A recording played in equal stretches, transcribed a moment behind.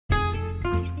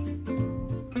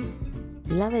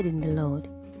Beloved in the Lord,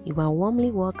 you are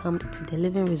warmly welcomed to the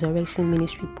Living Resurrection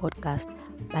Ministry podcast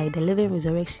by the Living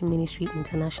Resurrection Ministry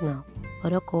International,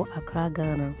 Odoko, Accra,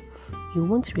 Ghana. You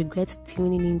won't regret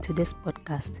tuning into this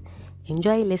podcast.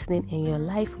 Enjoy listening and your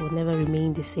life will never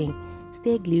remain the same.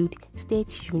 Stay glued, stay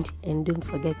tuned, and don't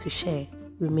forget to share.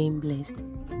 Remain blessed.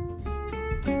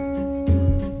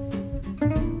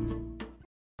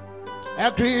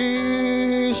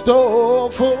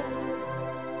 Christopher,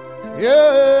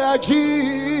 yeah,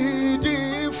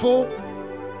 G.D.Fo,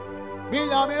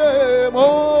 Minami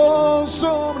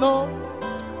Monsomno,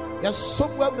 yes,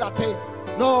 somewhere that day,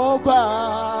 no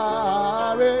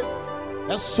quarry,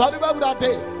 yes, sorry about that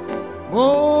day,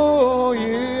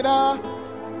 Moira,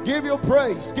 give you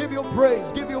praise, give you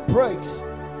praise, give you praise,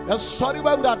 yes, sorry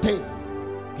about that day.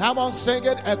 Come on, sing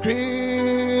it,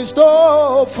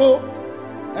 Christopher.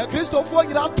 Christopher,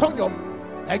 you know, Tonyum,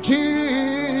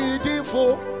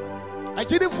 G.D.Fo,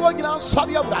 you know,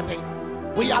 sorry about that.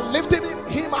 We are lifting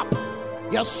him up.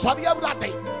 Yes, sorry about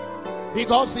that,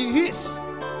 because he is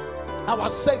our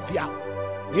Savior.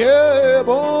 Yeah,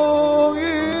 boy,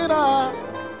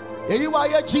 you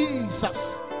are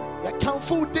Jesus. You can't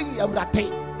fool thee about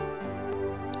that.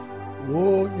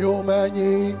 Oh, you man,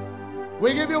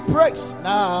 we give you praise.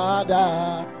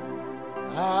 Nada,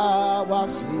 I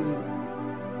was here.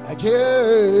 I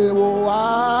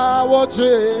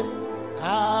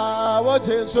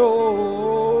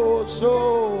so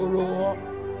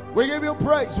we give you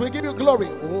praise, we give you glory.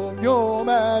 Oh, your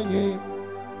man,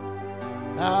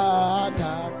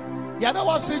 yeah, that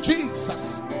was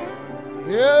Jesus.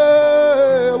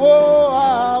 Yeah, oh,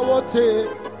 I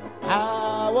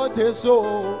want it so.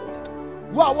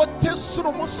 What is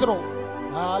so much?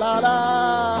 La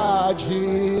la,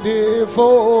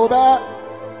 G.D.Fo.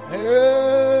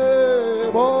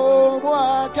 Hey, bon,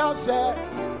 moi, quand c'est,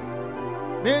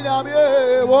 Minyami,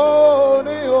 oh,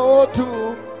 ni, oh,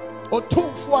 two,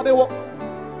 fois de,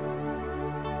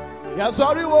 yes,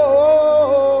 sorry,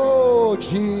 oh,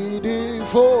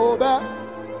 G.D.Fo.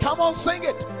 Come on, sing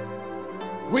it.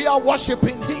 We are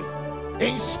worshiping him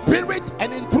in spirit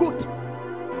and in truth.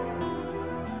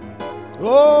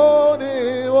 Oh,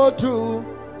 ni, oh,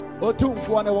 two,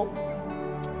 fois de,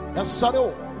 yes,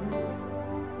 sorry,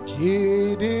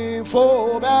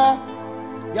 G.D.Fo.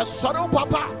 Yes, sorrow,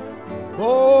 Papa.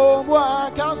 Oh, moi,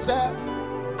 can say,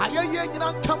 I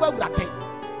ain't come out that day.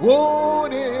 Oh,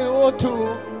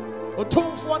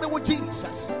 two for the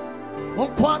Jesus.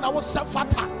 One quan, I was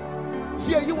Safata.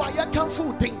 See, you are your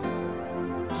comforting.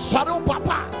 Sorrow,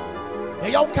 Papa. A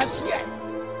young cassia.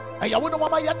 A young woman,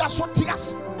 my yada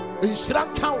sotias. In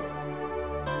Shran count.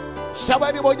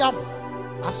 Shabari Boyam.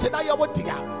 I said, I would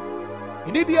dear.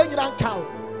 In Indian count.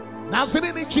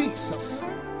 Nazarene Jesus,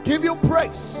 give you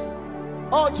praise.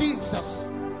 Oh Jesus,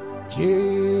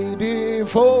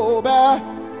 G.D.Fo.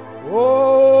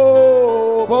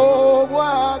 Oh,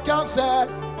 moi can say,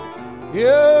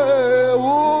 yeah,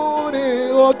 oh,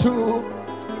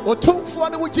 two for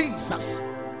the Jesus.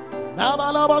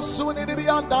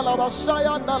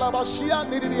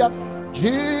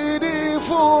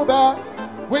 G.D.Fo.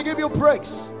 We give you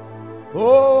praise.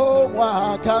 Oh,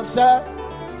 moi can say.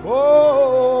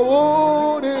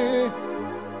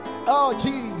 Oh,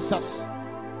 Jesus.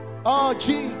 Oh,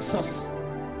 Jesus.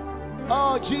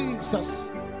 Oh, Jesus.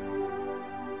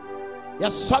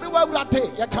 Yes, sorry, where we are day,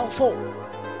 you can fall.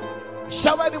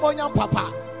 Shower the morning,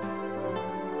 Papa.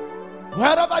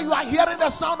 Wherever you are hearing the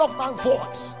sound of my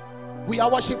voice, we are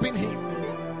worshiping him.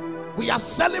 We are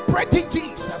celebrating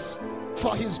Jesus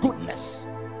for his goodness.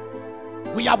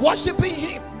 We are worshiping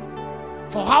him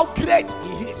for how great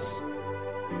he is.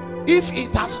 If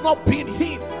it has not been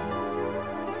him,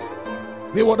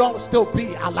 we would all still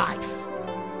be alive.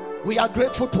 We are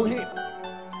grateful to him.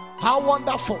 How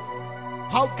wonderful,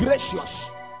 how gracious.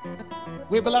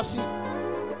 We bless you.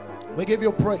 We give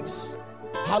you praise.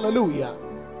 Hallelujah.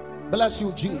 Bless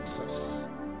you, Jesus.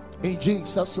 In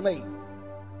Jesus' name.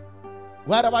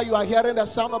 Wherever you are hearing the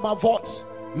sound of my voice,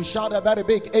 you shout a very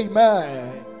big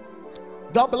amen.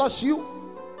 God bless you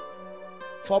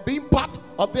for being part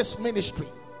of this ministry.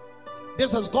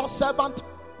 This is God's servant,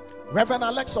 Reverend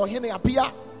Alex Ohene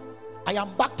Apia. I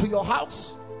am back to your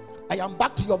house. I am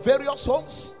back to your various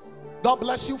homes. God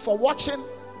bless you for watching.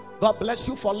 God bless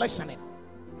you for listening.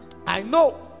 I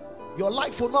know your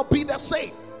life will not be the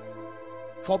same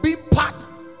for being part,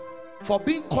 for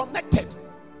being connected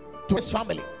to his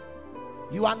family.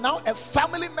 You are now a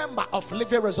family member of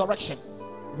Living Resurrection.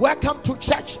 Welcome to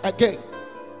church again.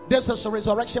 This is a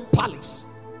Resurrection Palace.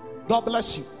 God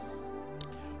bless you.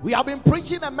 We have been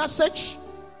preaching a message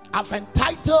I've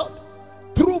entitled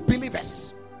True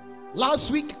Believers.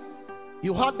 Last week,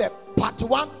 you heard the part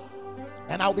 1,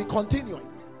 and I'll be continuing.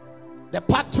 The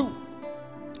part 2.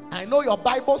 I know your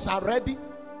Bibles are ready,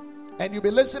 and you'll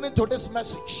be listening to this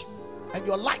message, and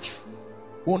your life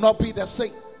will not be the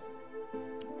same.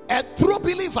 A true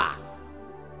believer,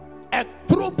 a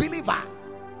true believer,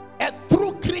 a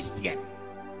true Christian,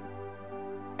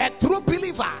 a true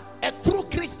believer, a true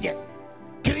Christian.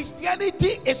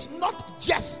 Christianity is not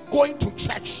just going to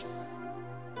church,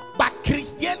 but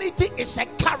Christianity is a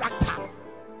character.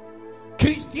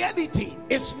 Christianity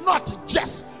is not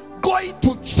just going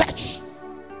to church.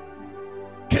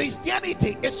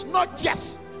 Christianity is not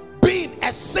just being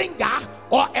a singer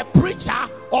or a preacher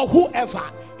or whoever.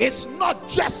 It's not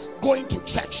just going to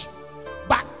church,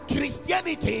 but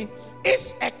Christianity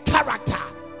is a character.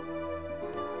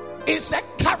 It's a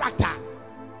character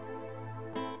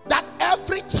that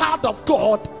every child of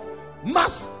God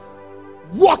must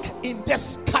walk in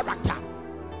this character.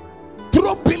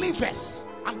 True believers,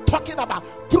 I'm talking about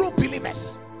true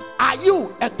believers. Are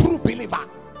you a true believer?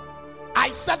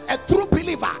 I said a true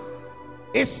believer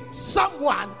is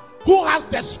someone who has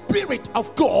the Spirit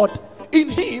of God in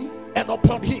him and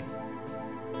upon him.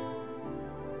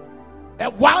 A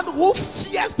one who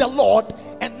fears the Lord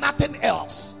and nothing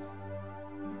else.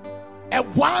 A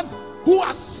one who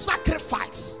has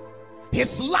sacrificed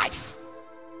his life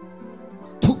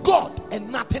to God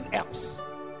and nothing else.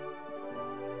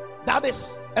 That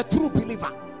is a true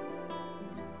believer.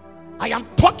 I am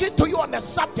talking to you on the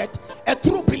subject, a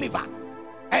true believer.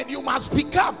 And you must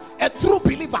become a true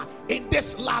believer in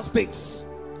these last days.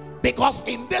 Because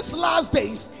in these last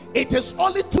days, it is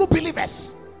only true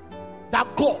believers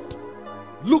that God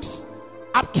looks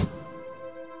up to.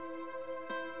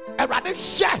 And rather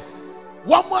share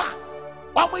one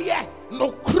more year,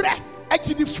 no cre.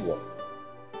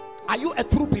 Are you a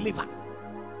true believer?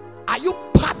 Are you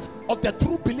part of the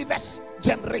true believers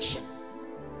generation?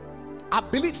 I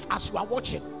believe as you are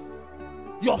watching,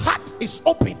 your heart is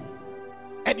open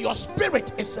and your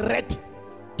spirit is ready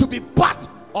to be part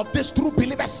of this true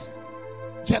believers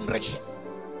generation.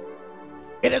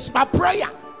 It is my prayer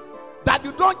that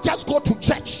you don't just go to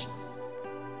church,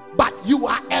 but you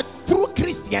are a true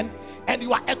Christian and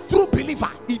you are a true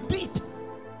believer indeed.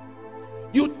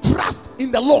 You trust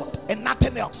in the Lord and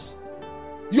nothing else.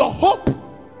 Your hope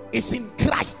is in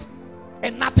Christ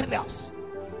and nothing else.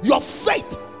 Your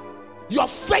faith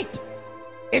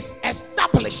is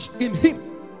established in him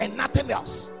and nothing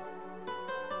else.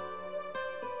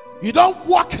 You don't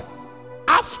walk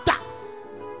after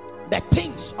the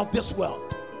things of this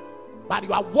world, but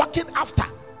you are walking after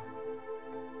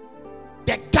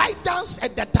the guidance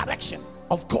and the direction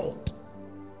of God.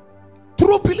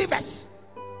 True believers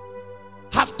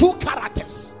have two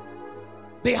characters.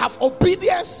 They have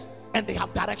obedience and they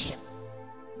have direction.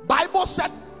 Bible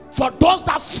said, for those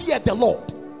that fear the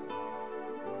Lord,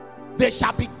 they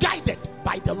shall be guided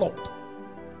by the Lord.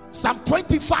 Psalm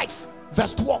 25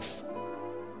 verse 12.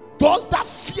 Those that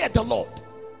fear the Lord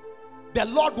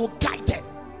will guide them.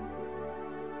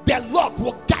 The Lord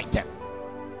will guide them.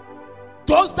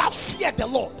 Those that fear the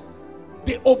Lord,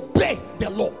 they obey the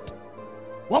Lord.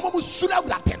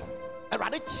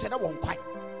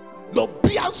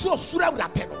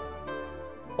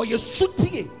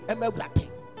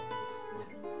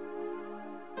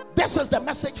 This is the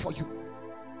message for you.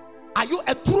 Are you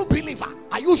a true believer?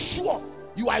 Are you sure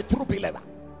you are a true believer?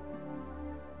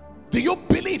 Do you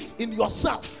believe in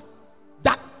yourself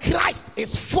that Christ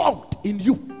is formed in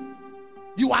you?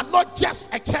 You are not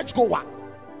just a church goer.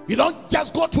 You don't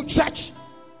just go to church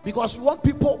because you want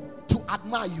people to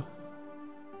admire you.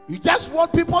 You just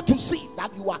want people to see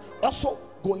that you are also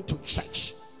going to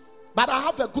church. But I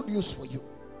have a good news for you.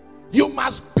 You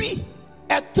must be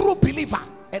a true believer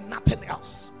and nothing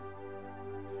else.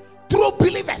 True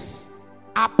believers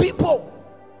are people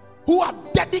who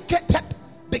have dedicated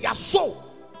their soul,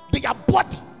 their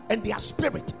body, and their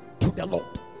spirit to the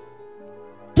Lord.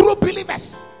 True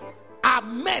believers are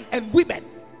men and women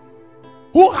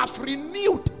who have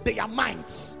renewed their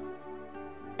minds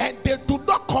and they do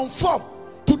not conform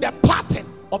to the pattern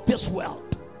of this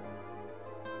world.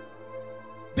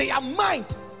 Their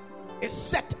mind is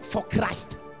set for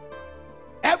Christ.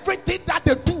 Everything that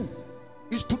they do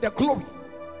is to the glory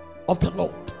of the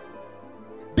Lord.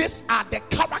 These are the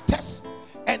characters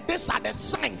and these are the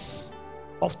signs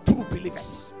of true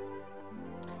believers.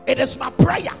 It is my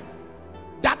prayer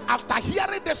that after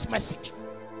hearing this message,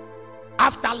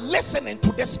 after listening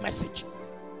to this message,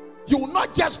 you will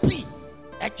not just be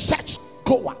a church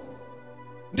goer.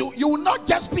 You will not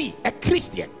just be a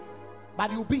Christian,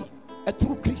 but you'll be a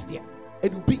true Christian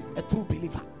and you'll be a true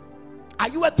believer. Are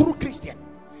you a true Christian?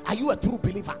 Are you a true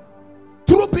believer?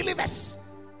 True believers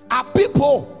are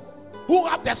people who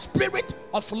have the spirit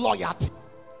of loyalty,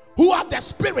 who have the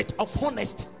spirit of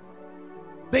honesty.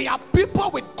 They are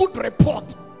people with good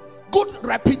report, good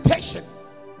reputation.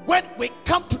 When we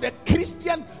come to the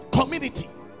Christian community,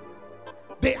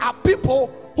 they are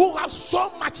people who have so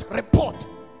much report.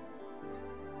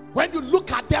 When you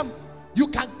look at them, you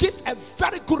can give a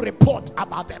very good report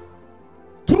about them.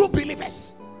 True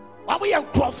believers.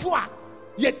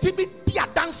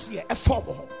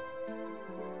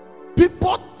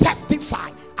 People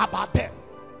testify about them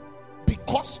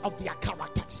because of their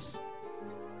characters.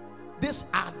 These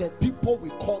are the people we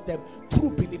call them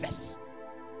true believers.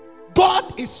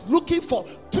 God is looking for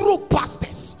true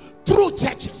pastors, true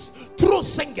churches, true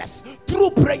singers, true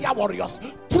prayer warriors,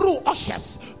 true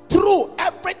ushers, true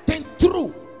everything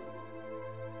true.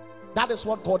 That is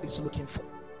what God is looking for.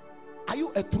 Are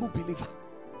you a true believer?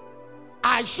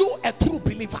 Are you a true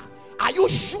believer? Are you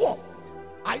sure?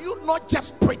 Are you not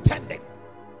just pretending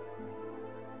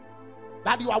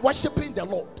that you are worshiping the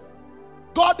Lord?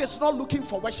 God is not looking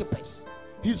for worshipers.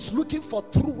 He's looking for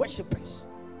true worshipers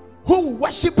who will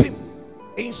worship him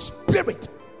in spirit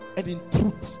and in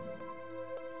truth.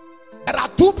 There are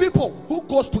two people who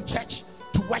goes to church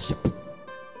to worship.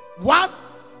 One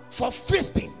for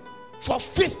feasting,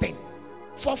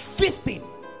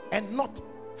 and not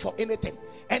for anything.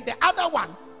 And the other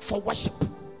one for worship.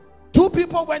 Two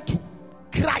people went to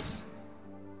Christ.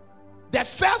 The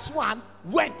first one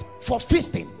went for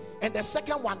feasting, and the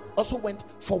second one also went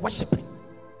for worshiping.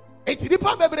 But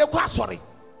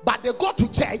they go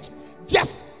to church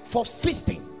just for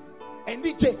feasting. And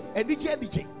DJ.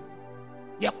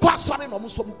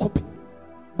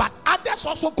 But others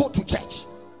also go to church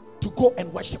to go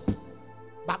and worship.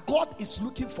 But God is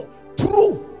looking for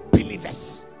true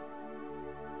believers.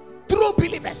 True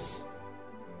believers.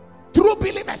 True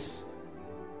believers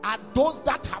are those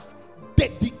that have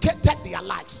dedicated their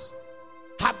lives,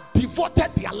 have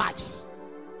devoted their lives,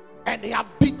 and they have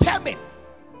determined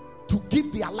to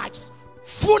give their lives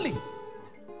fully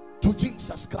to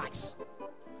Jesus Christ.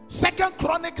 2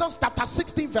 Chronicles chapter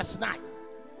 16 verse 9.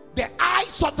 The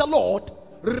eyes of the Lord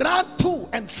run to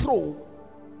and fro.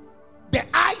 The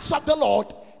eyes of the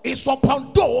Lord is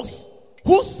upon those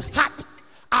whose heart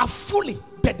are fully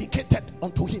dedicated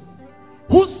unto him,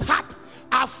 whose heart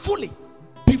are fully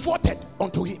devoted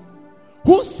unto him,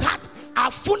 whose heart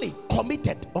are fully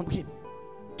committed unto him.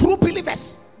 True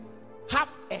believers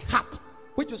have a heart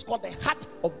which is called the heart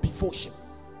of devotion,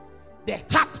 the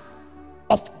heart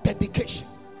of dedication,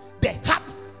 the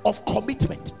heart of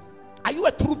commitment. Are you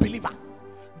a true believer?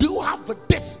 Do you have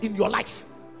this in your life?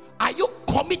 Are you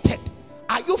committed?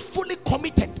 Are you fully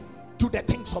committed to the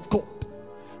things of God?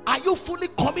 Are you fully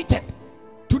committed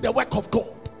to the work of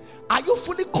God? Are you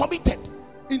fully committed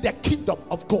in the kingdom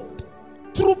of God?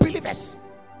 True believers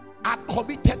are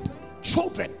committed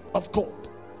children of God.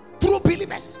 True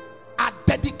believers are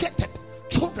dedicated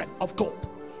children of God.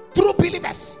 True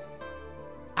believers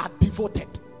are devoted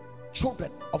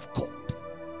children of God.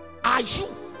 Are you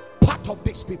part of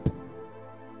these people?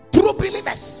 True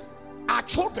believers are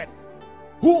children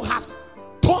who has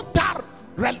total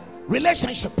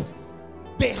relationship.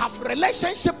 They have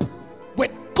relationship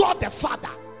with God the Father,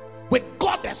 with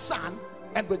God the Son,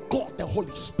 and with God the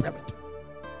Holy Spirit.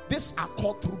 These are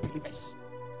called true believers.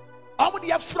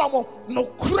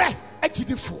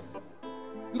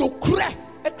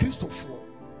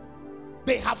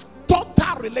 They have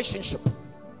total relationship.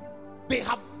 They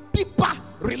have deeper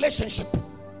relationship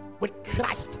with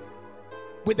Christ,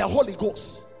 with the Holy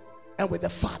Ghost, and with the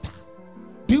Father.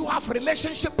 Do you have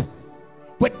relationship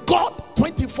with God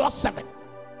 24/7?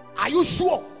 Are you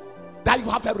sure that you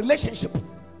have a relationship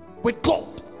with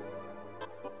God?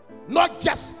 Not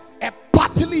just a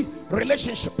partly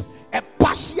relationship, a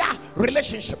partial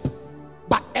relationship,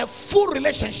 but a full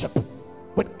relationship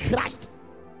with Christ,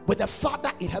 with the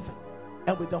Father in heaven,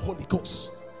 and with the Holy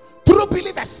Ghost. True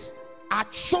believers are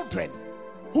children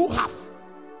who have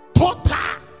total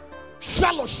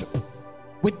fellowship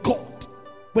with God,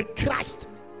 with Christ,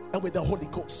 and with the Holy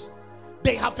Ghost.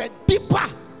 They have a deeper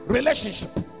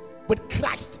relationship with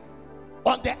Christ.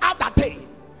 On the other day,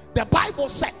 the Bible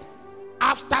said,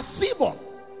 after Simon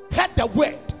heard the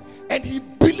word and he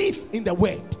believed in the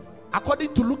word,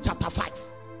 according to Luke chapter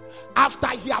 5, after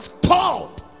he have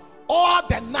toiled all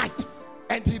the night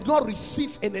and did not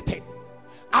receive anything,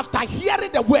 after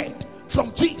hearing the word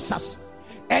from Jesus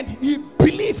and he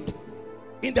believed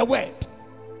in the word.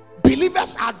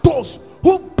 Believers are those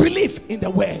who believe in the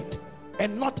word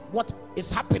and not what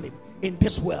is happening in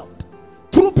this world.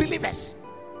 True believers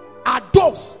are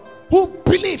those who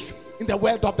believe in the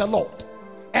word of the Lord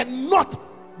and not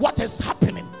what is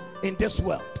happening in this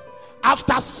world.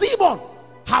 After Simon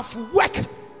have worked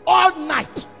all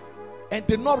night and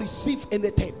did not receive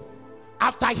anything,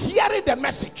 after hearing the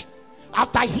message,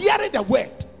 after hearing the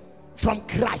word from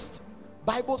Christ,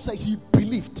 Bible says he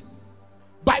believed.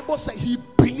 Bible says he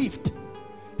believed.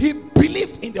 He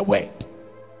believed in the word,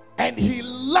 and he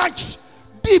launched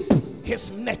deep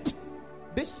his net.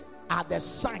 These are the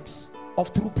signs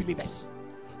of true believers.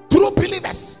 True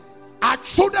believers are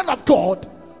children of God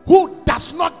who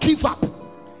does not give up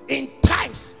in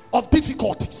times of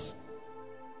difficulties,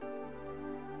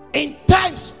 in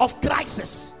times of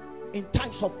crisis, in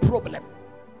times of problem.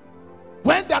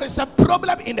 When there is a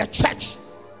problem in the church,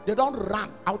 they don't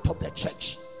run out of the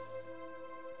church.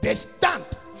 They stand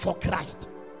for Christ.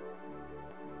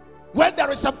 When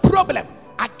there is a problem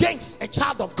against a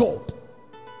child of God,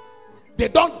 they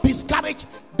don't discourage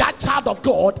that child of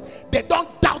God. They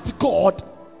don't doubt God,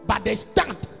 but they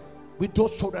stand with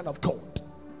those children of God.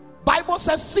 Bible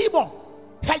says Simon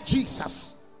heard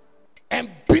Jesus and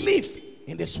believed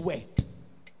in his word,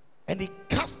 and he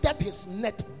casted his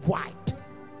net wide.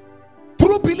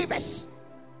 True believers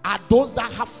are those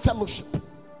that have fellowship,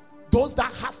 those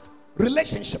that have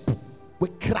relationship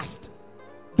with Christ.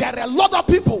 There are a lot of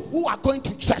people who are going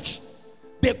to church.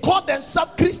 They call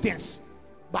themselves Christians,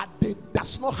 but they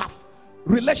does not have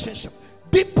relationship,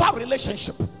 deeper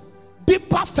relationship,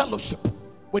 deeper fellowship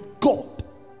with God,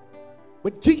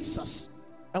 with Jesus,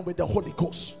 and with the Holy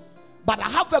Ghost. But I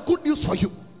have a good news for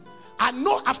you. I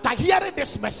know after hearing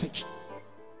this message,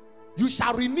 you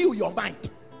shall renew your mind,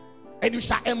 and you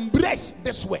shall embrace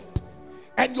this word,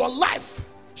 and your life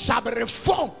shall be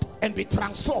reformed and be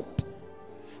transformed,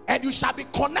 and you shall be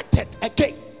connected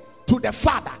again to the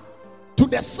Father, to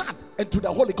the Son, and to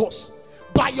the Holy Ghost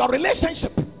by your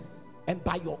relationship and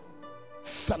by your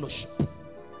fellowship.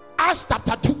 Acts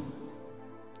chapter 2,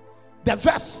 the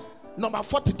verse number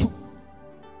 42.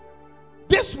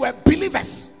 These were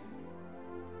believers.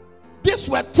 These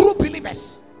were true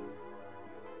believers.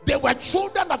 They were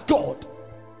children of God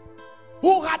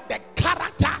who had the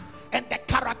character and the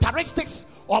characteristics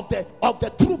of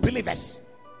the true believers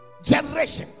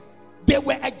generation. They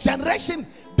were a generation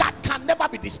that can never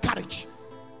be discouraged,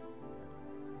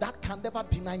 that can never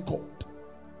deny God.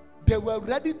 They were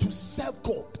ready to serve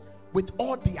God with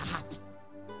all their heart.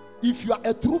 If you are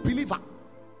a true believer,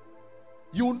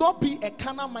 you will not be a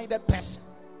carnal minded person,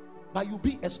 but you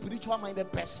be a spiritual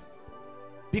minded person,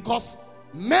 because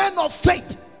men of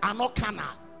faith are not carnal.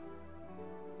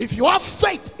 If you have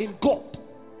faith in God,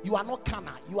 you are not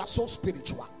carnal, you are so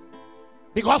spiritual.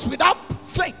 Because without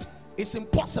faith, it's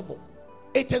impossible.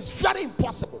 It is very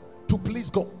impossible to please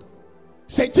God.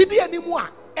 Say Jidi anymore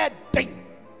thing.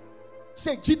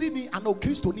 Say Jidi ni ano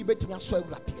Christo ni betimi aso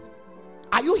awurade.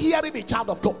 Are you hearing me, child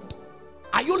of God?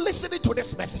 Are you listening to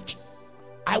this message?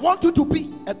 I want you to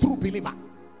be a true believer,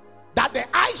 that the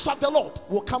eyes of the Lord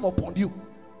will come upon you,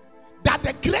 that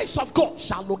the grace of God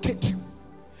shall locate you,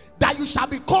 that you shall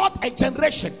be called a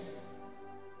generation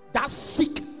that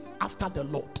seek after the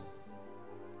Lord.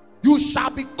 You shall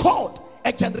be called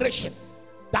a generation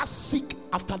that seek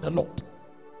after the Lord.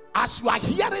 As you are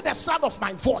hearing the sound of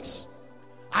my voice,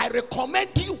 I recommend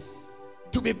you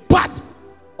to be part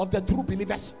of the true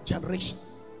believers generation,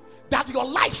 that your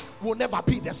life will never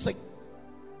be the same.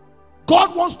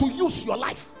 God wants to use your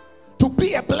life to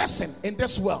be a blessing in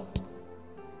this world.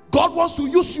 God wants to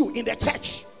use you in the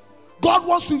church. God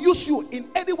wants to use you in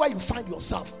anywhere you find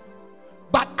yourself.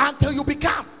 But until you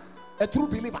become a true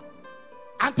believer,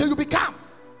 until you become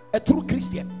a true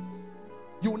Christian,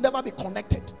 you will never be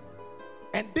connected,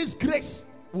 and this grace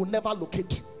will never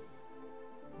locate you.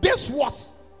 This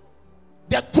was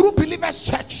the true believers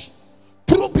church,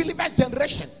 true believers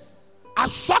generation.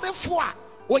 Asode for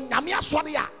onyame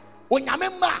asode a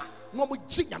onyame ma no mo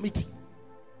ji nyamiti,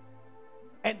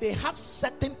 and they have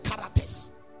certain characters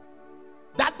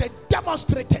that they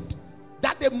demonstrated,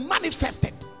 that they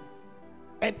manifested,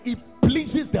 and it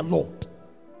pleases the Lord.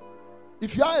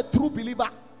 If you are a true believer,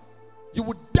 you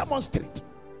will demonstrate,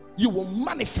 you will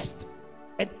manifest,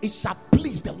 and it shall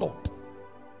please the Lord.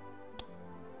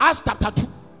 Acts chapter 2,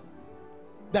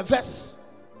 the verse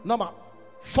number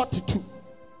 42.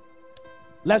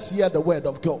 Let's hear the word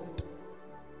of God.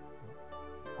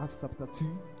 Acts chapter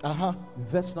 2,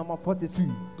 verse number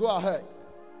 42. Go ahead.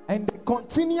 And they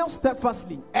continue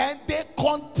steadfastly. And they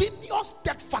continue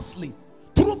steadfastly.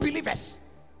 True believers,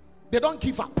 they don't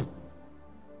give up.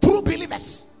 True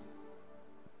believers,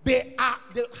 they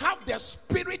have the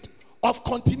spirit of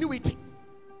continuity.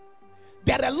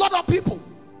 There are a lot of people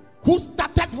who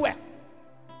started well.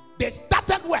 They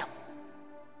started well,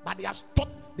 but they have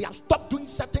stopped doing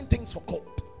certain things for God.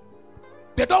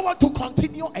 They don't want to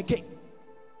continue again.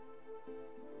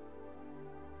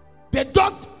 They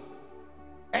don't.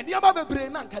 And the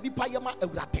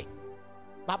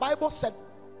Bible said,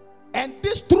 and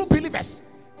these true believers,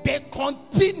 they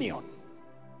continued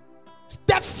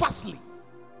steadfastly.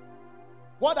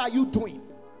 What are you doing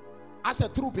as a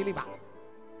true believer?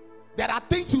 There are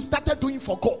things you started doing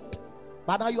for God,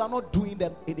 but now you are not doing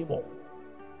them anymore.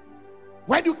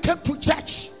 When you came to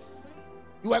church,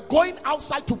 you were going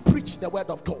outside to preach the word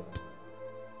of God.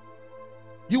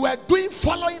 You were doing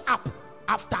following up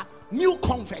after new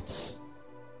converts.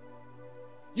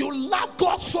 You love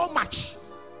God so much.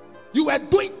 You were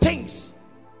doing things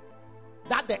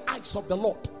that the eyes of the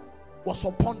Lord was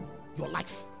upon your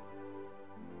life.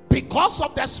 Because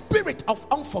of the spirit of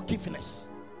unforgiveness,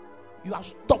 you have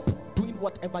stopped doing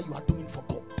whatever you are doing for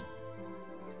God.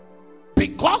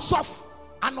 Because of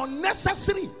an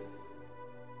unnecessary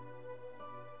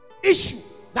issue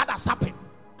that has happened,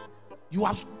 you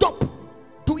have stopped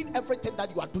doing everything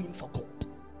that you are doing for God.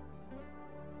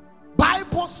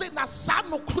 Bible says na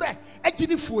sano kure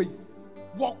ejinifui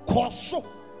wakoso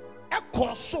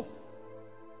ekoso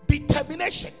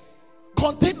determination,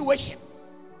 continuation.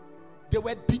 They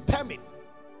were determined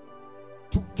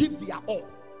to give their all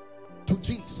to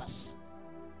Jesus.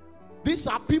 These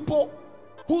are people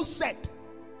who said,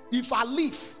 if I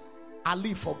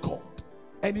live for God,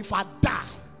 and if I die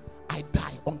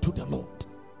unto the Lord.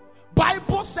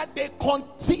 Bible said they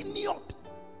continued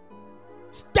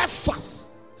steadfast.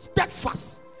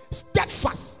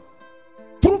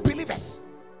 True believers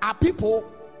are people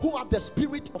who have the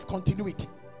spirit of continuity.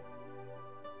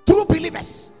 True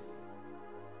believers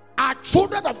are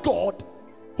children of God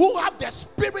who have the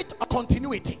spirit of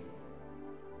continuity.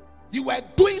 You were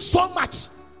doing so much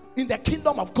in the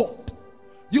kingdom of God.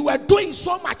 You were doing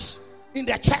so much in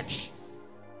the church.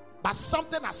 But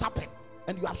something has happened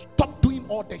and you have stopped doing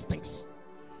all these things.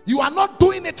 You are not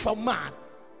doing it for man.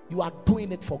 You are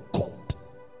doing it for God.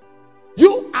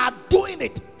 You are doing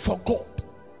it for God.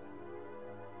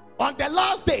 On the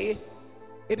last day,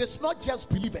 it is not just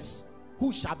believers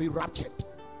who shall be raptured.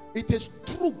 It is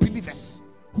true believers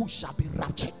who shall be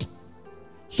raptured.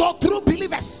 So true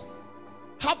believers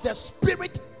have the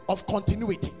spirit of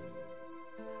continuity.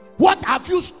 What have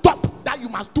you stopped that you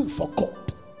must do for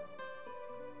God?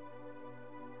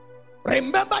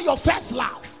 Remember your first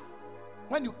love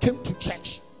when you came to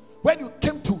church, when you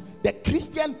came to the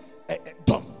Christian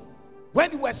dom,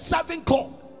 when you were serving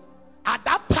God. At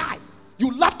that time,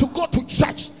 you loved to go to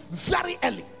church very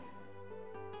early.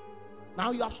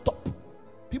 Now you have stopped.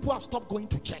 People have stopped going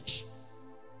to church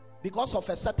because of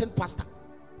a certain pastor.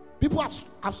 People have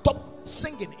stopped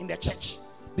singing in the church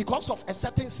because of a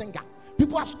certain singer.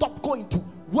 People have stopped going to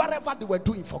wherever they were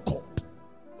doing for God.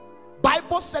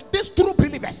 Bible said these true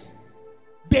believers,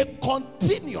 they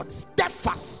continued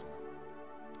steadfast.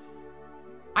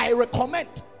 I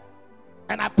recommend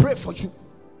and I pray for you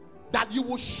that you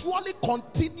will surely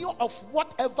continue of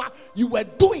whatever you were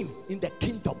doing in the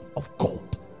kingdom of God.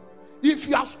 If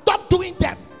you have stopped doing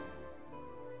them,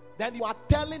 then you are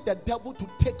telling the devil to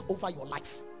take over your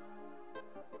life.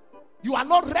 You are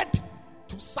not ready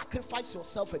to sacrifice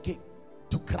yourself again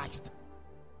to Christ.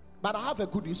 But I have a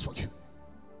good news for you.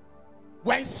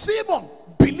 When Simon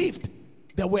believed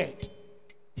the word,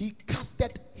 he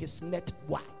casted his net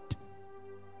wide.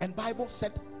 And Bible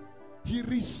said he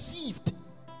received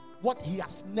what he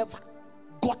has never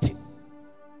gotten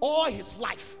all his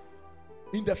life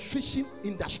in the fishing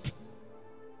industry.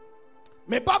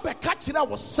 Me baba kachira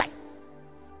was say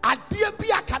adia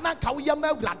bia kananka wo yama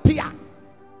awrade a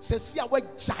sesi a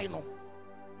wagyan no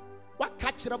wa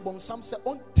kachira bonsam say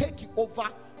on take over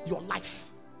your life.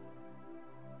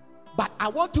 But I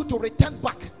want you to return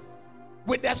back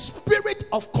with the spirit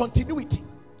of continuity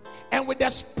and with the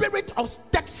spirit of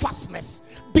steadfastness,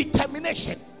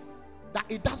 determination, that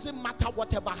it doesn't matter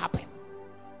whatever happened,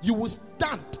 you will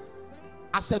stand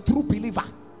as a true believer.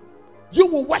 You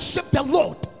will worship the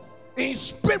Lord in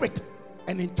spirit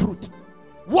and in truth.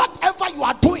 Whatever you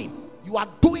are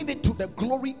doing it to the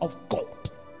glory of God.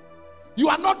 You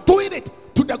are not doing it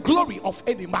to the glory of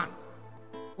any man.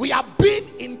 We have been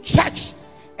in church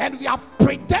and we have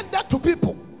pretended to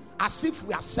people as if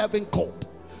we are serving God.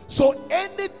 So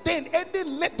anything, any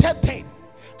little thing,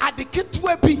 at the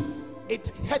kitwe, it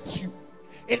hurts you.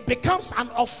 It becomes an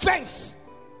offense.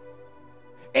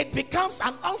 It becomes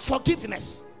an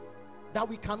unforgiveness that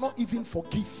we cannot even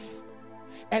forgive.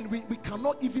 And we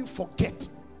cannot even forget.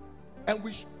 And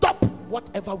we stop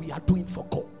whatever we are doing for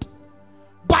God.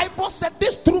 Bible said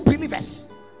these true believers,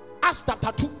 Acts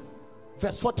chapter 2,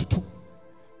 verse 42,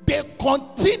 they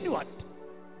continued.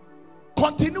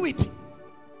 Continuity.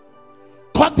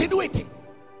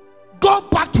 Go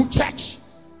back to church.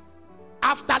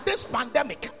 After this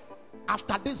pandemic,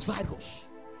 after this virus,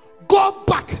 go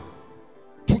back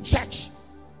to church.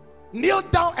 Kneel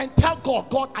down and tell God,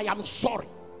 God, I am sorry.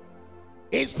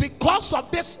 It's because of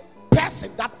this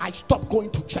person that I stopped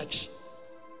going to church.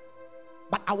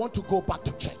 But I want to go back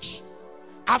to church.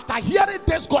 After hearing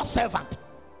this God's servant,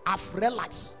 I've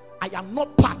realized I am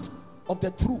not part of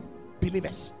the true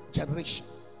believers generation.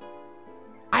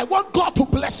 I want God to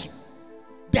bless you.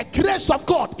 The grace of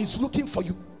God is looking for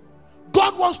you.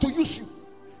 God wants to use you.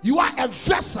 You are a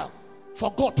vessel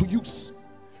for God to use.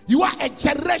 You are a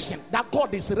generation that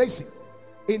God is raising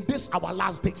in this our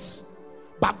last days.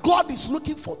 But God is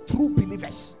looking for true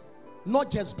believers, not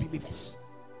just believers.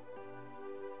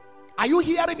 Are you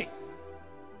hearing me?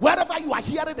 Wherever you are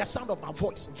hearing the sound of my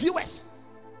voice, viewers,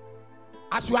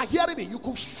 as you are hearing me, you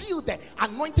could feel the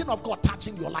anointing of God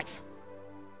touching your life.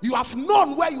 You have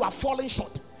known where you are falling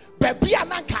short.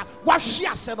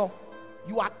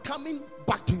 You are coming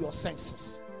back to your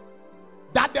senses.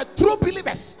 That the true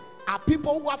believers are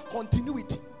people who have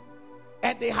continuity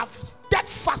and they have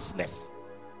steadfastness.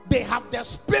 They have the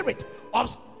spirit of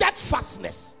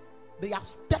steadfastness. They are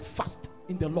steadfast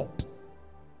in the Lord.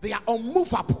 They are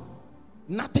unmovable.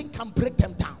 Nothing can break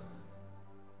them down.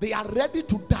 They are ready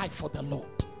to die for the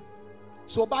Lord.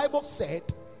 So Bible said,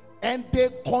 and they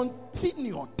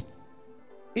continued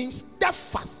in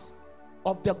steadfast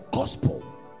of the gospel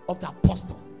of the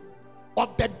apostle,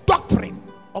 of the doctrine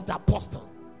of the apostle.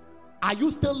 Are you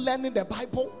still learning the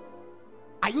Bible?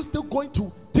 Are you still going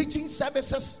to teaching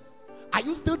services? Are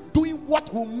you still doing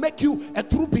what will make you a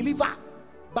true believer?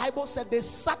 Bible said they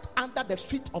sat under the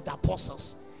feet of the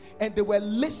apostles and they were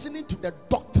listening to the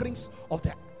doctrines of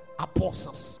the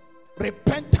apostles.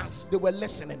 Repentance, they were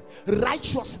listening.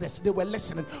 Righteousness, they were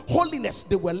listening. Holiness,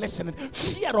 they were listening.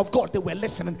 Fear of God, they were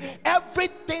listening.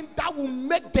 Everything that will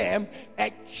make them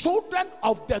a children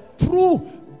of the true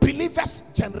believers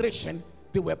generation,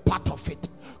 they were part of it.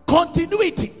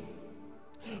 Continuity.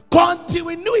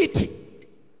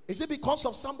 Is it because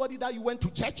of somebody that you went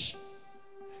to church?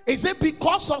 Is it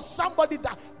because of somebody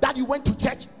that you went to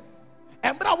church?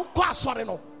 And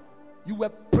you were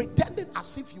pretending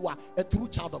as if you are a true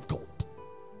child of God.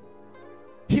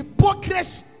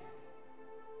 Hypocrisy.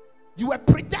 You were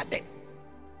pretending.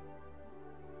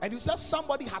 And you said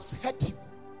somebody has hurt you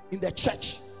in the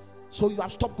church, so you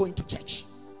have stopped going to church.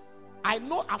 I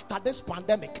know after this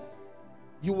pandemic,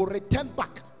 you will return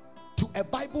back to a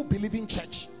Bible believing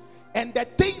church. And the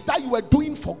things that you were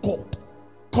doing for God,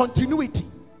 continuity,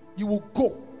 you will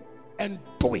go and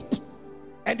do it.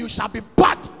 And you shall be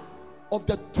part of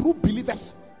the true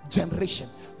believers generation.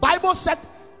 Bible said,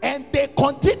 and they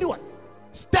continued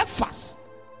steadfast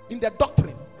in the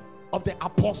doctrine of the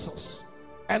apostles.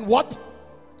 And what?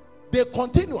 They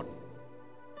continued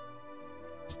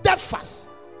steadfast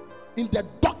in the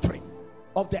doctrine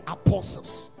of the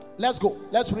apostles. Let's go.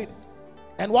 Let's read.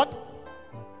 And what?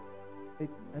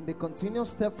 And they continue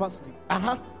steadfastly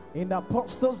in the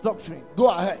apostles' doctrine. Go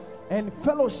ahead. And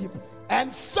fellowship.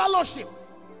 And fellowship.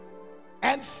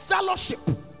 And fellowship.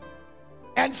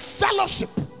 And fellowship.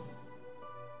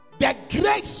 The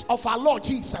grace of our Lord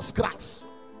Jesus Christ.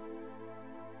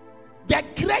 The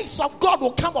grace of God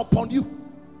will come upon you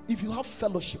if you have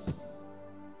fellowship.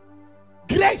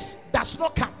 Grace does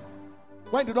not come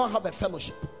when you don't have a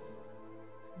fellowship.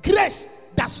 Grace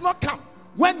does not come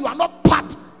when you are not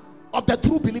part of the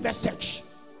true believers church.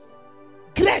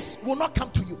 Grace will not come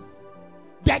to you.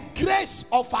 The grace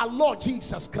of our Lord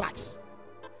Jesus Christ,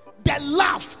 the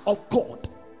love of God,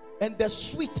 and the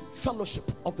sweet fellowship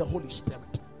of the Holy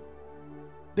Spirit.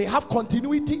 They have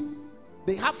continuity.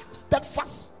 They have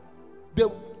steadfast.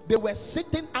 They were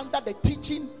sitting under the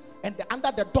teaching and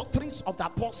under the doctrines of the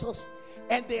apostles,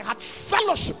 and they had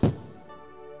fellowship.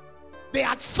 They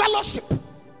had fellowship.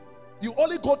 You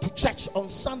only go to church on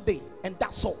Sunday, and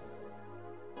that's all.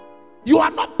 You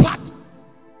are not part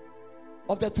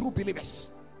of the true believers.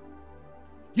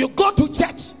 You go to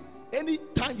church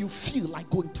anytime you feel like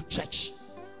going to church.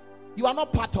 You are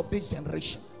not part of this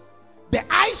generation. The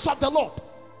eyes of the Lord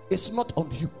is not on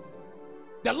you.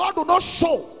 The Lord will not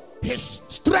show his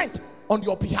strength on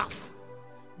your behalf.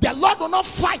 The Lord will not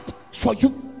fight for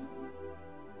you,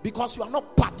 because you are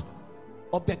not part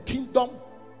of the kingdom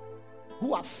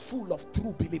who are full of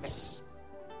true believers.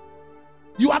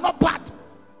 You are not part.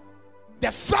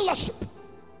 The fellowship.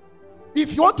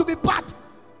 If you want to be part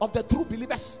of the true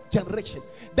believers generation,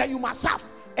 then you must have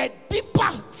a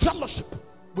deeper fellowship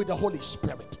with the Holy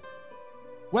Spirit,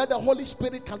 where the Holy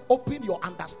Spirit can open your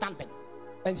understanding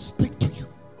and speak to you.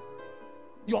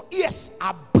 Your ears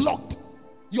are blocked.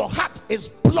 Your heart is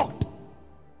blocked.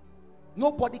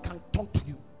 Nobody can talk to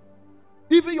you.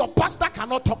 Even your pastor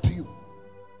cannot talk to you.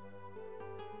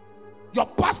 Your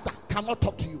pastor cannot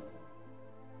talk to you.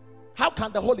 How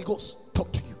can the Holy Ghost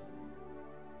talk to you?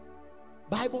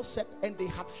 Bible said, and they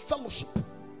had fellowship.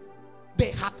 They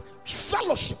had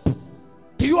fellowship.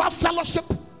 Do you have fellowship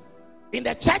in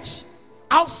the church,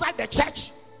 outside the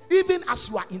church, even as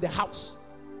you are in the house?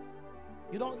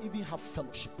 You don't even have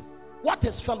fellowship. What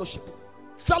is fellowship?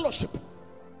 Fellowship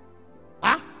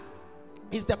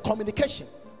is the communication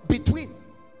between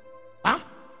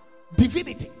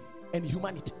divinity and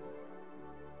humanity.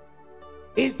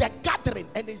 Is the gathering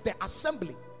and is the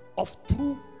assembly of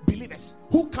true believers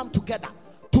who come together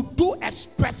to do a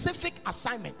specific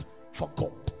assignment for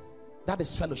God. That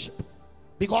is fellowship.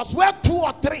 Because where 2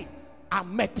 or 3 are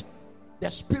met, the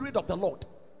Spirit of the Lord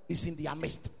is in their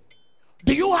midst.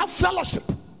 Do you have fellowship?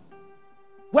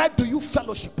 Where do you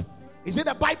fellowship? Is it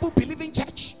a Bible believing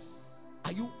church?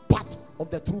 Are you part of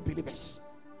the true believers?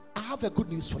 I have a good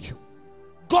news for you.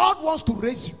 God wants to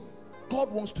raise you.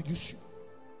 God wants to use you.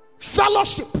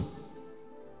 Fellowship,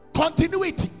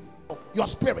 continuity of your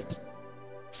spirit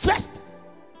first,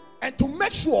 and to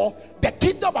make sure the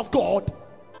kingdom of God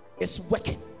is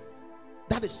working.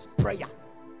 That is prayer.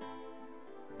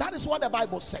 That is what the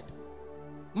Bible said.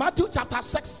 Matthew chapter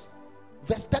 6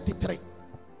 verse 33.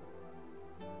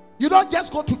 You don't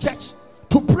just go to church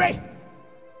to pray,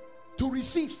 to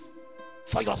receive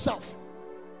for yourself,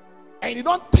 and you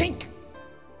don't think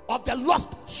of the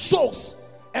lost souls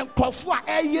and kofua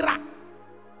eyira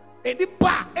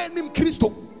enipa enim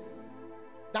Kristo.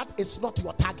 That is not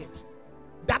your target.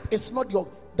 That is not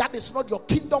your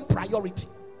kingdom priority.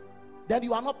 Then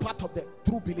you are not part of the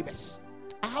true believers.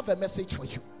 I have a message for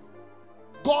you.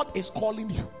 God is calling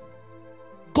you.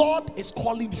 God is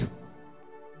calling you.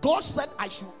 God said I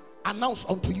should announce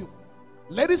unto you,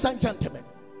 ladies and gentlemen,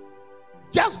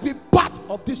 just be part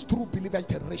of this true believers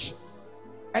generation,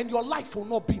 and your life will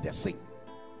not be the same.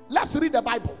 Let's read the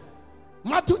Bible.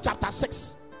 Matthew chapter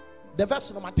 6, the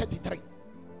verse number 33.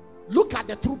 Look at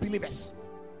the true believers.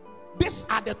 These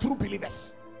are the true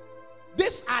believers.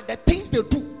 These are the things they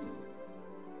do.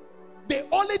 They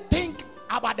only think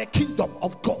about the kingdom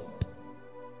of God,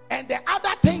 and the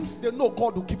other things they know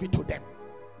God will give it to them.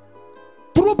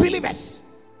 True believers,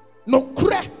 no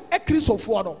kure e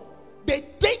Christofono, they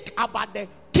think about the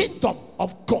kingdom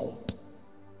of God,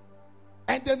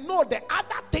 and they know the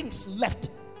other things left,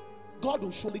 God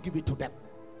will surely give it to them.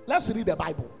 Let's read the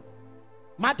Bible.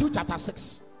 Matthew chapter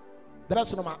 6, the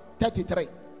verse number 33.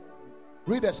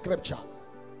 Read the scripture.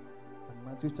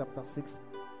 Matthew chapter 6,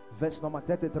 verse number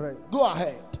 33. Go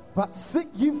ahead. But seek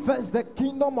ye first the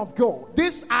kingdom of God.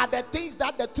 These are the things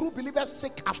that the true believers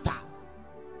seek after.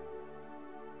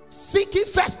 Seek ye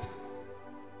first.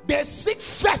 They seek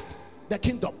first the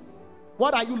kingdom.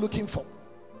 What are you looking for?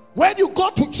 When you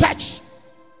go to church,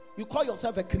 you call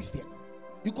yourself a Christian.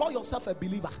 You call yourself a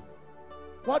believer.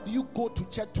 What do you go to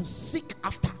church to seek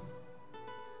after?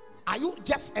 Are you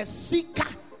just a seeker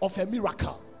of a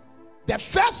miracle? The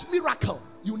first miracle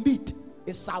you need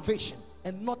is salvation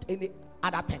and not any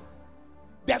other thing.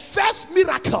 The first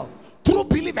miracle true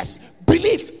believers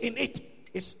believe in it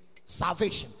is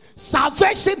salvation.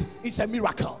 Salvation is a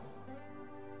miracle.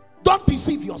 Don't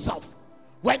deceive yourself.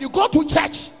 When you go to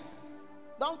church,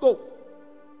 don't go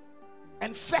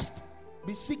and first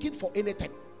be seeking for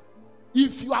anything.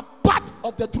 If you are part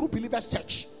of the true believers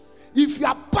church, if you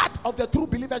are part of the true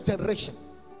believers generation,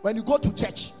 when you go to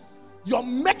church, your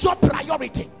major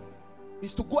priority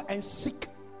is to go and seek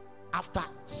after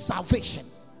salvation.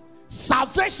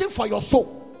 Salvation for your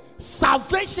soul,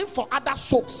 salvation for other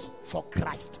souls for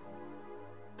Christ.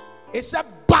 It said,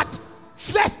 but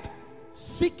first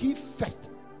seek ye first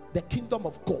the kingdom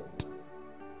of God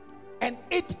and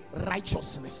its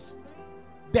righteousness.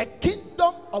 The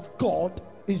kingdom of God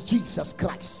is Jesus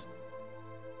Christ,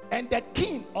 and the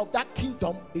king of that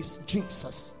kingdom is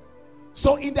Jesus.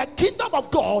 So in the kingdom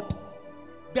of God,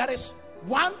 there is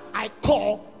one I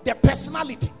call the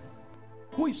personality,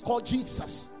 who is called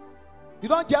Jesus. You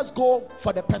don't just go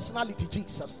for the personality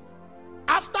Jesus.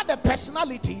 After the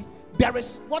personality, there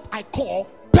is what I call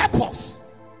purpose.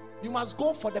 You must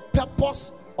go for the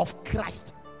purpose of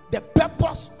Christ, the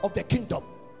purpose of the kingdom,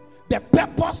 the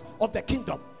purpose of the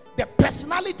kingdom, the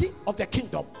personality of the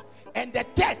kingdom, and the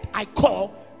third I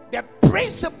call the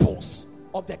principles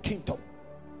of the kingdom.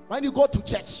 When you go to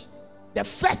church, the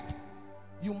first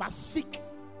you must seek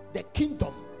the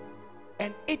kingdom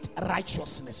and its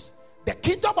righteousness. The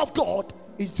kingdom of God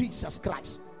is Jesus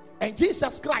Christ, and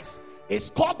Jesus Christ is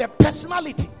called the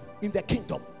personality in the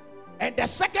kingdom. And the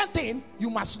second thing, you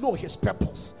must know his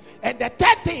purpose, and the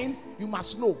third thing, you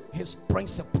must know his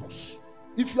principles.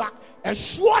 if you are a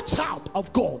sure child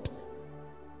of God,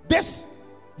 this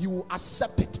you will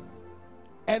accept it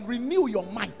and renew your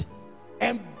mind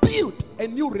and build a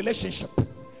new relationship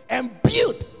and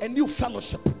build a new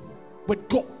fellowship with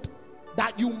God,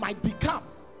 that you might become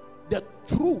the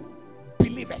true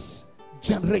believers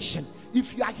generation.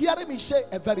 If you are hearing me, say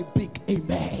a very big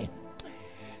amen.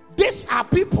 These are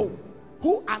people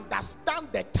who understand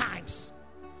the times.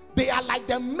 They are like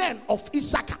the men of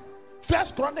Issachar. 1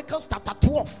 Chronicles chapter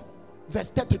 12 verse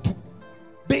 32.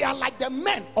 They are like the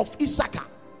men of Issachar.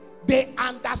 They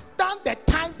understand the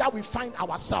time that we find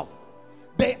ourselves.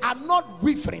 They are not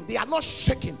wavering. They are not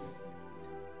shaking.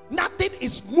 Nothing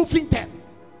is moving them.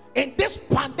 In this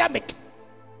pandemic,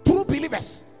 true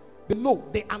believers, they know,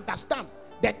 they understand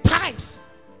the times.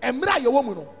 And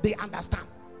they understand.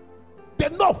 They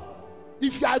know.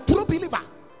 If you are a true believer,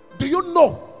 do you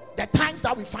know the times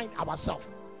that we find ourselves?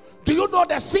 Do you know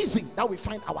the season that we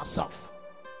find ourselves?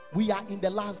 We are in the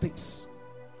last days.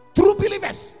 True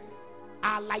believers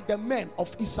are like the men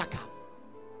of Issachar,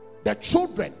 the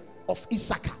children of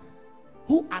Issachar,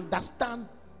 who understand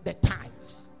the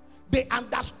times. They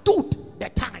understood the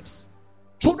times.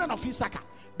 Children of Issachar,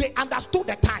 they understood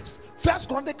the times. 1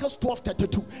 Chronicles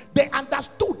 12:32. They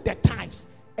understood the times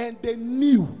and they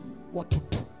knew what to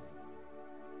do.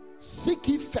 Seek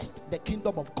ye first the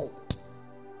kingdom of God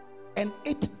and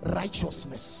its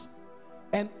righteousness,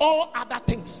 and all other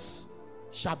things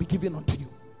shall be given unto you.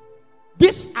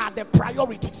 These are the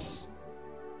priorities.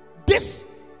 These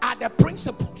are the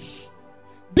principles.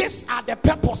 These are the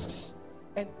purposes.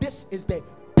 And this is the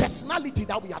personality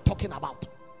that we are talking about.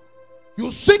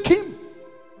 You seek him,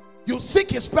 you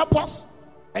seek his purpose,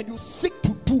 and you seek to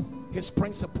do his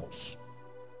principles,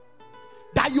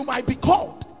 that you might be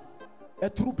called a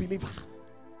true believer.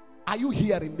 Are you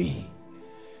hearing me?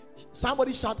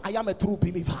 Somebody shout, I am a true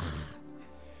believer.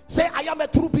 Say, I am a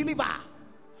true believer.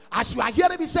 As you are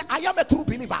hearing me say, I am a true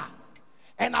believer,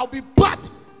 and I'll be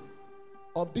part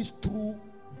of this true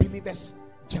believers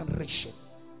generation.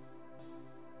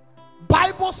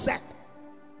 Bible said,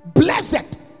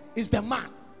 blessed is the man,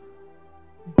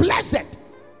 blessed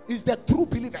is the true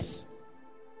believers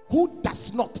who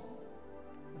does not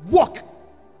walk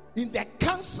in the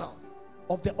counsel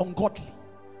of the ungodly.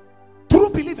 True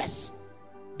believers,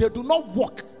 they do not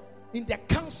walk in the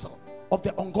counsel of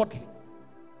the ungodly.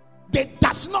 They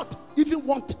does not even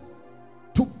want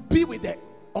to be with the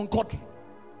ungodly.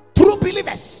 True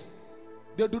believers,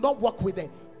 they do not walk with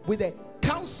the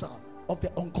counsel of the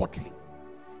ungodly,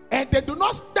 and they do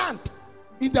not stand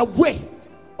in the way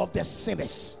of the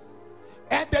sinners,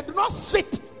 and they do not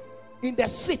sit in the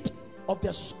seat of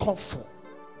the scornful.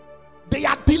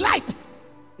 Their delight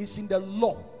is in the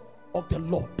law of the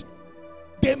Lord.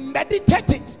 They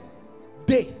meditate it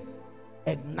day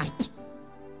and night.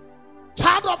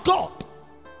 Child of God,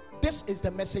 this is the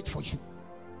message for you.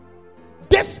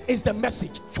 This is the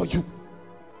message for you.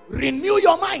 Renew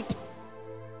your mind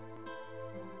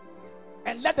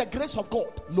and let the grace of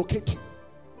God locate you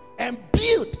and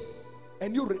build a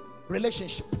new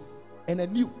relationship and a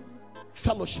new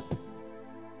fellowship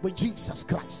with Jesus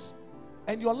Christ,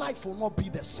 and your life will not be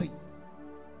the same.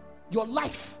 Your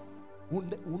life will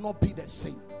not be the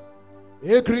same.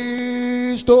 A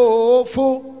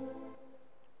Christopher,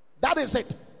 that is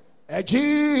it. A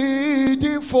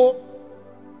GD4.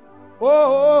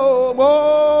 Oh,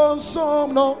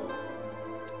 no.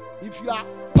 If you are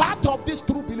part of these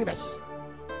true believers,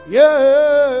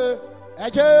 yeah.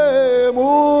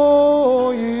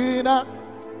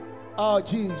 Oh,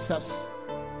 Jesus,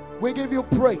 we give you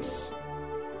praise.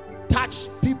 Touch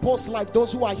people's life,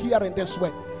 those who are here in this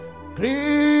way.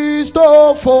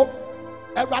 Christopher,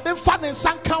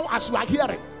 as you are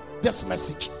hearing this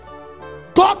message,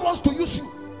 God wants to use you.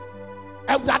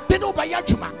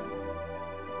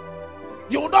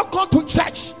 You will not go to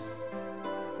church.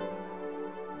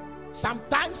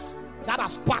 Sometimes that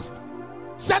has passed.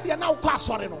 Said you now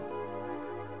sorry no.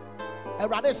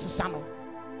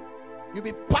 You'll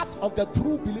be part of the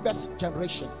true believers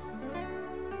generation.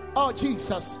 Oh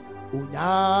Jesus.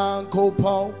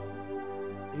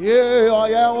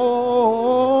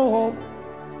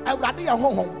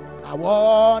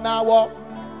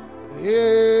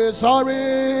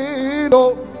 Sorry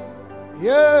no.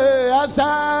 Yes,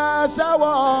 I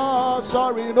was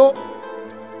sorry no.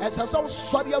 As I saw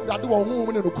sorry of that one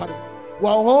in the quarry.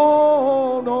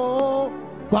 Wow, no,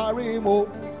 Quarimo.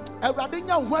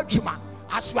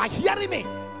 As you are hearing me,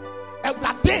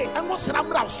 every day I must ram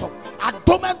browso. I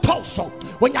don't also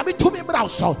when you to me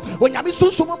browso, when you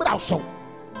so browso.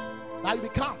 Now you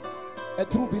become a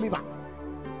true believer.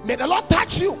 May the Lord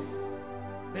touch you.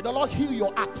 May the Lord heal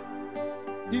your heart.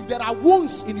 If there are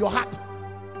wounds in your heart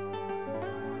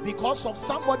because of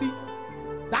somebody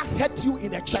that hurt you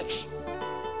in a church,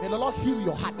 may the Lord heal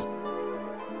your heart.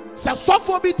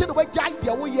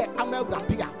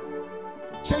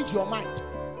 Change your mind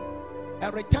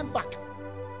and return back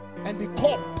and be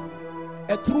called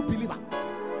a true believer,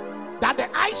 that the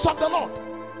eyes of the Lord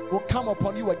will come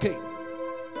upon you again.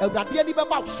 As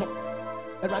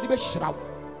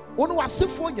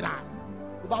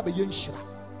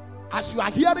you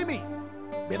are hearing me,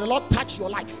 may the Lord touch your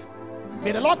life.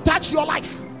 May the Lord touch your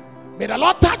life. May the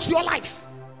Lord touch your life.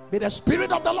 May the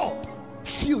Spirit of the Lord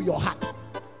fill your heart.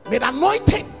 May the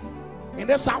anointing in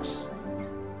this house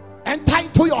enter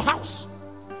into your house.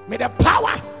 May the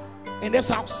power in this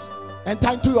house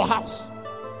enter into your house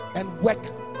and work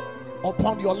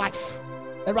upon your life.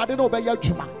 Every day and obey your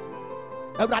juma.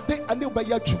 Every day and obey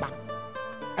your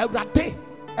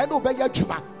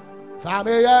juma.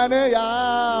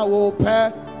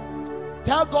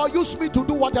 Tell God, use me to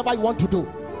do whatever you want to do.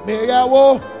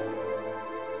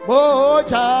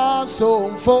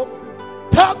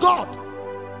 Tell God,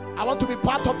 I want to be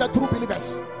part of the true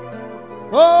believers.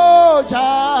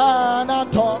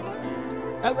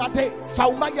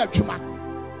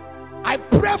 I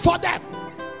pray for them.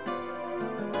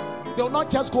 They will not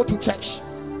just go to church,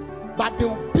 but they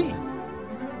will be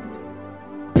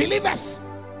believers,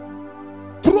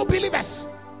 true believers,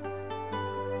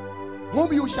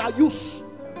 whom you shall use.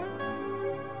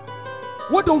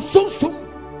 What do soon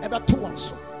ever two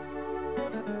ones?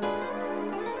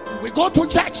 We go to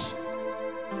church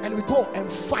and we go and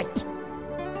fight.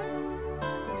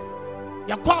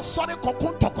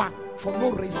 For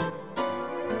no reason.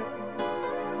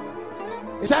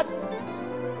 He said,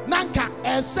 Nanka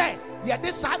and say, yeah,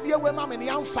 this idea where mammy and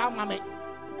young farm mammy,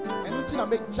 and you think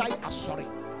make jai a sorry,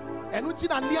 and you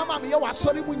think near mammy, you are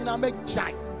sorry when you make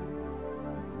jai.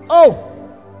 Oh,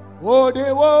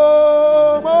 they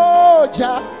were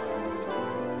moja.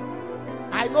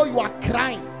 I know you are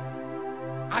crying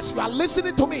as you are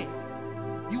listening to me.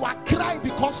 You are crying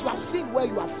because you have seen where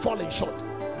you are falling short.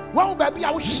 Well, baby,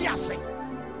 I will share say,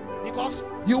 because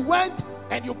you went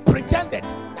and you pretended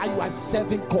that you are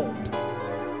serving God.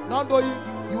 Not knowing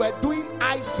you were doing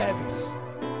eye service.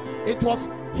 It was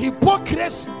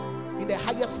hypocrisy in the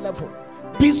highest level,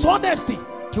 dishonesty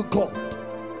to God.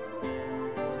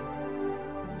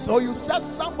 So you said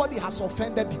somebody has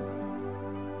offended you.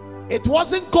 It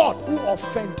wasn't God who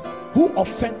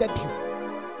offended you.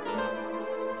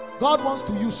 God wants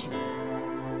to use you.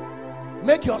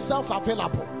 Make yourself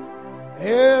available.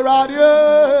 May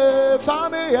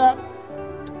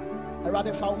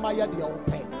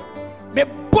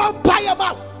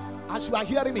as you are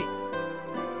hearing me,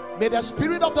 may the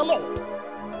Spirit of the Lord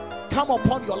come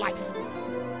upon your life.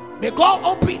 May God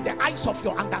open the eyes of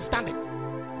your understanding.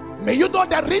 May you know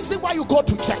the reason why you go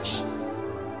to church.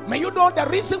 May you know the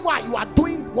reason why you are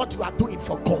doing what you are doing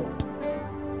for God.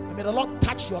 And may the Lord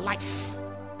touch your life.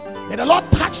 May the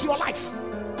Lord touch your life.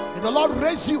 May the Lord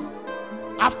raise you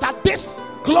after this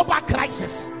global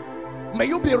crisis. May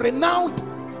you be renowned.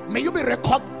 May you be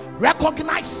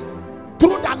recognized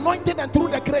through the anointing and through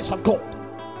the grace of God.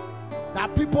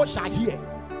 That people shall hear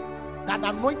that the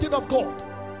anointing of God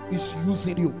is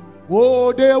using you.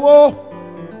 Oh, they will.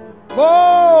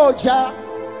 Oh, ja.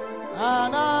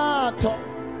 Anato.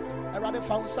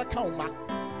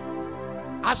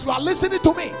 As you are listening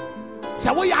to me,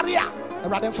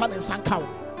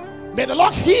 may the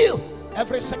Lord heal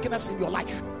every sickness in your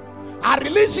life. I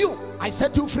release you. I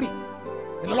set you free.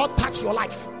 May the Lord touch your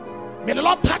life. May the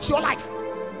Lord touch your life.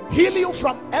 Heal you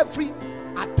from every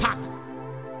attack.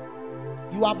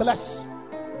 You are blessed.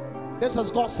 This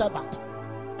is God's servant,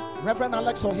 Reverend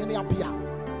Alex Ohene Apia.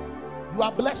 You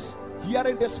are blessed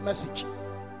hearing this message.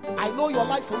 I know your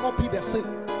life will not be the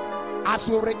same. As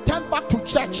you return back to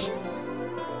church,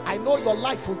 I know your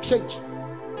life will change.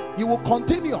 You will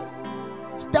continue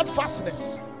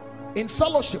steadfastness in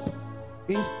fellowship,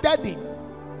 in studying,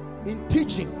 in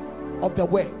teaching of the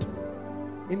word,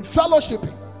 in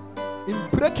fellowshipping, in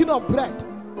breaking of bread,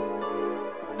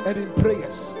 and in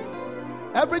prayers.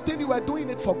 Everything you are doing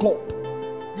it for God,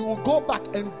 you will go back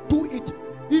and do it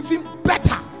even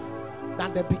better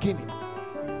than the beginning.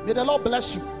 May the Lord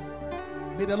bless you.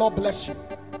 May the Lord bless you.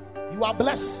 You are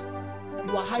blessed.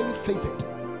 You are highly favored.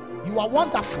 You are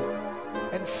wonderful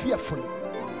and fearfully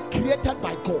created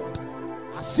by God.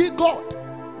 I see God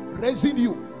raising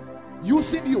you,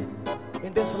 using you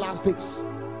in these last days.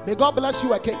 May God bless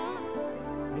you again.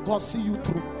 May God see you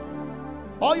through.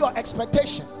 All your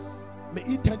expectation, may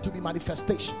it turn to be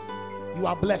manifestation. You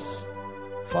are blessed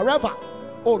forever.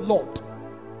 Oh Lord,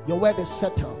 your word is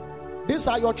settled. These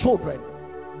are your children.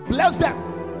 Bless them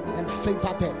and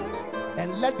favor them,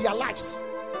 and let their lives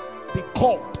be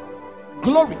called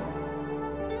glory,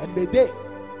 and may they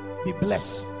be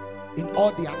blessed in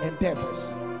all their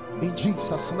endeavors. In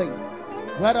Jesus' name.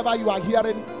 Wherever you are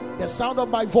hearing the sound of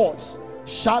my voice,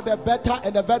 shout a better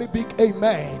and a very big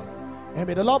amen. And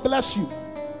may the Lord bless you.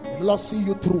 May the Lord see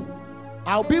you through.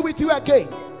 I'll be with you again,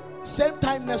 same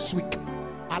time next week.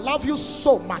 I love you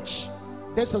so much.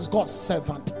 This is God's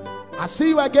servant. I'll see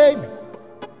you again.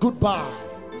 Goodbye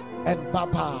and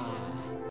bye-bye.